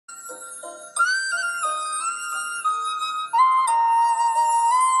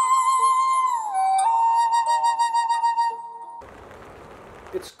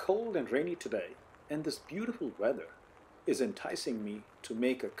It's cold and rainy today, and this beautiful weather is enticing me to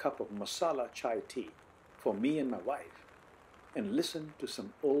make a cup of masala chai tea for me and my wife and listen to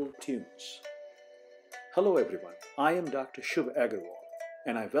some old tunes. Hello everyone, I am Dr. Subh Agarwal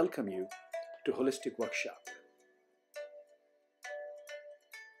and I welcome you to Holistic Workshop.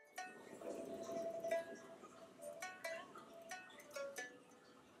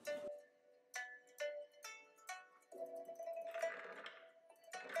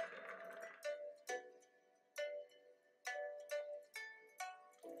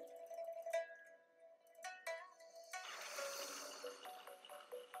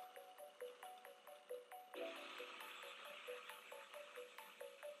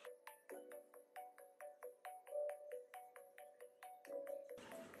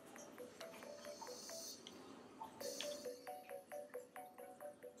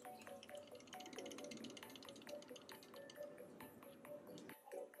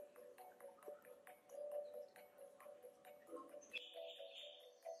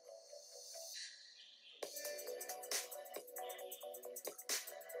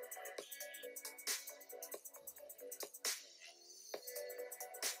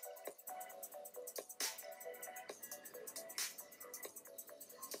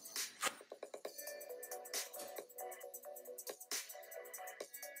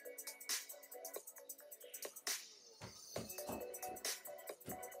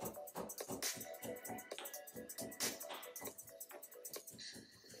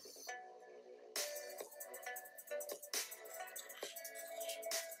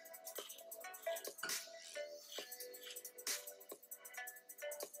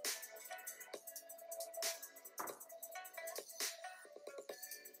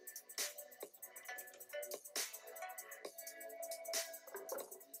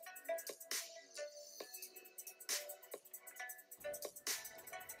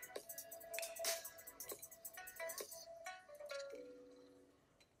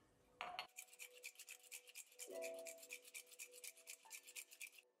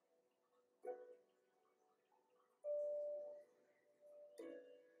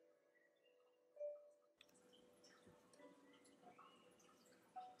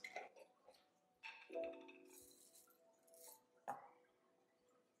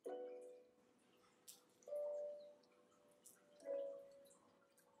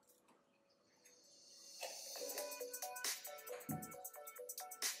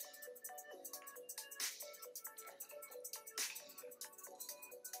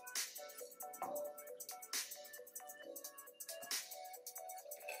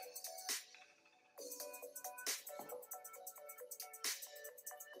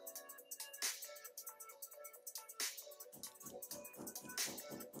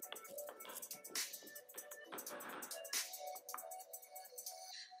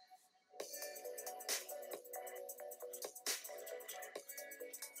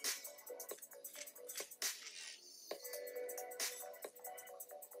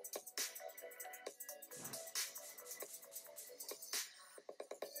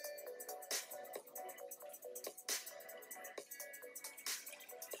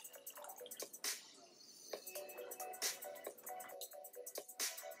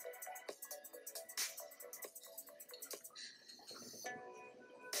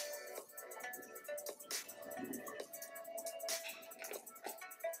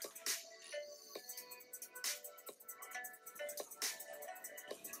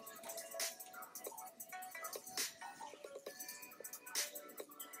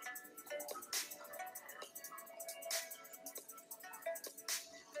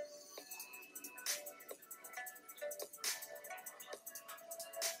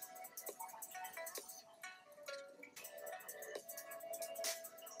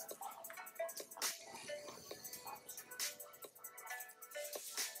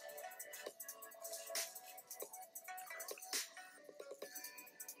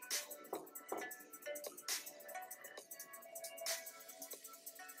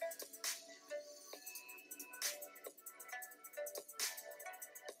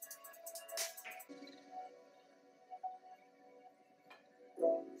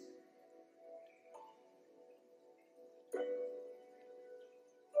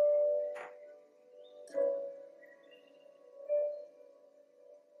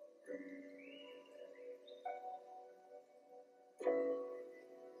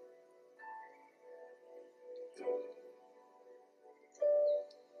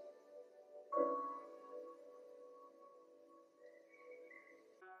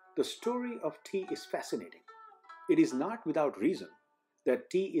 The story of tea is fascinating. It is not without reason that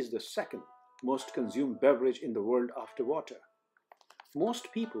tea is the second most consumed beverage in the world after water.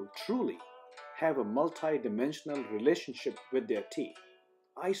 Most people truly have a multi-dimensional relationship with their tea.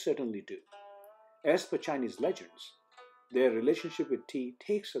 I certainly do. As per Chinese legends, their relationship with tea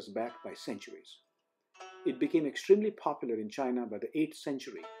takes us back by centuries. It became extremely popular in China by the 8th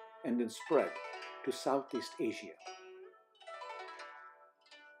century and then spread to Southeast Asia.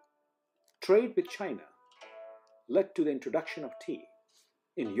 Trade with China led to the introduction of tea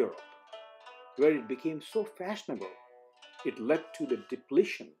in Europe, where it became so fashionable it led to the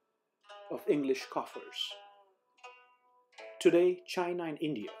depletion of English coffers. Today, China and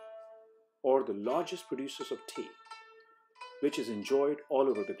India are the largest producers of tea, which is enjoyed all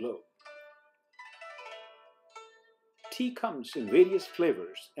over the globe. Tea comes in various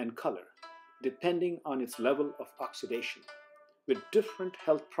flavors and color depending on its level of oxidation, with different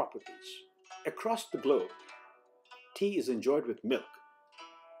health properties. Across the globe, tea is enjoyed with milk.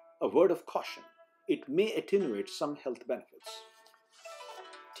 A word of caution, it may attenuate some health benefits.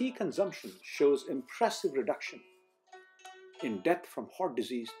 Tea consumption shows impressive reduction in death from heart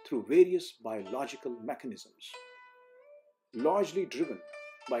disease through various biological mechanisms, largely driven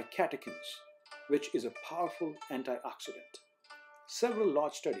by catechins, which is a powerful antioxidant. Several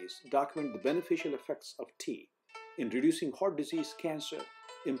large studies document the beneficial effects of tea in reducing heart disease, cancer,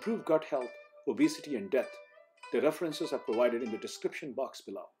 improved gut health, obesity, and death. The references are provided in the description box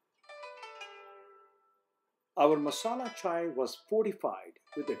below. Our masala chai was fortified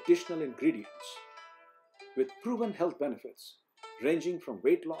with additional ingredients with proven health benefits ranging from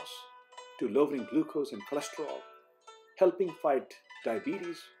weight loss to lowering glucose and cholesterol, helping fight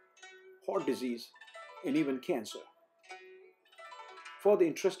diabetes, heart disease, and even cancer. For the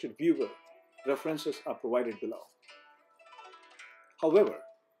interested viewer, references are provided below. However,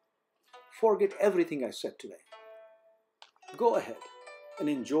 forget everything I said today. Go ahead and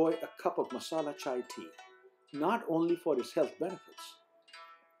enjoy a cup of masala chai tea, not only for its health benefits,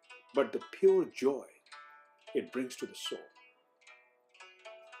 but the pure joy it brings to the soul.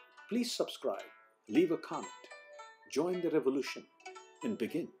 Please subscribe, leave a comment, join the revolution, and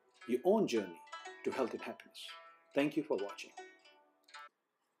begin your own journey to health and happiness. Thank you for watching.